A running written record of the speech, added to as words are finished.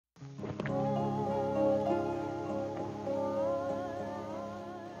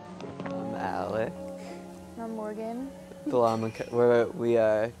Oregon? We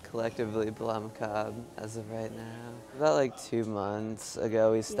are collectively Balam Acab as of right now. About like 2 months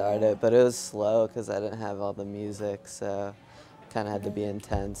ago we started, but it was slow because I didn't have all the music, so kind of had to be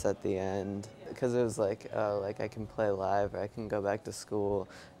intense at the end. Because it was like, oh, like I can play live or I can go back to school.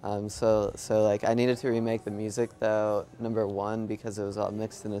 So like I needed to remake the music though, number 1, because it was all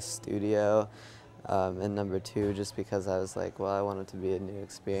mixed in a studio. And number 2, just because I was like, well, I want it to be a new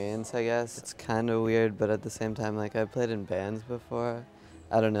experience, I guess. It's kind of weird, but at the same time, like, I've played in bands before.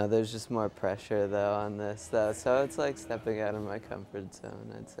 I don't know, there's just more pressure, though, on this, though. So it's like stepping out of my comfort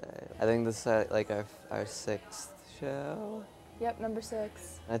zone, I'd say. I think this is like our 6th show. Yep, number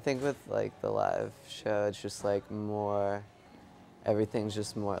 6. I think with like the live show, it's just like more, everything's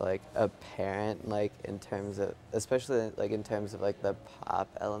just more like apparent, like in terms of, especially like in terms of like the pop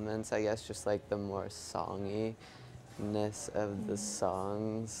elements, I guess, just like the more songiness of the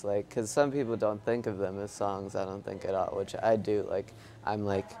songs, like, because some people don't think of them as songs, I don't think at all, which I do. Like, I'm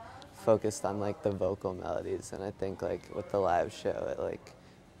like focused on like the vocal melodies, and I think like with the live show it like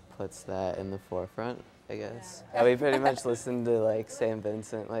puts that in the forefront, I guess. Yeah, we pretty much listened to like St.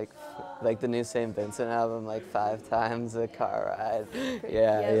 Vincent, like the new St. Vincent album, like 5 times a car ride.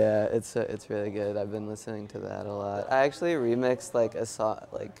 Yeah, it's really good. I've been listening to that a lot. I actually remixed like a song,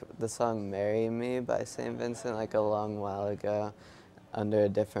 like the song "Marry Me" by St. Vincent, like a long while ago, under a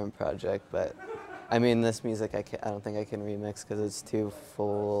different project. But I mean, this music I don't think I can remix because it's too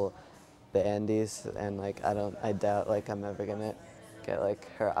full bandies, and like I doubt like I'm ever gonna get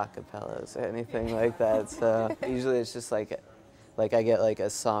like her acapellas or anything like that. So usually it's just like I get like a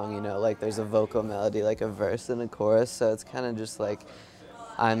song, you know, like there's a vocal melody, like a verse and a chorus. So it's kind of just like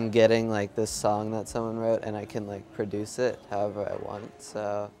I'm getting like this song that someone wrote, and I can like produce it however I want.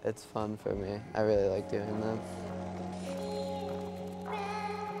 So it's fun for me. I really like doing them.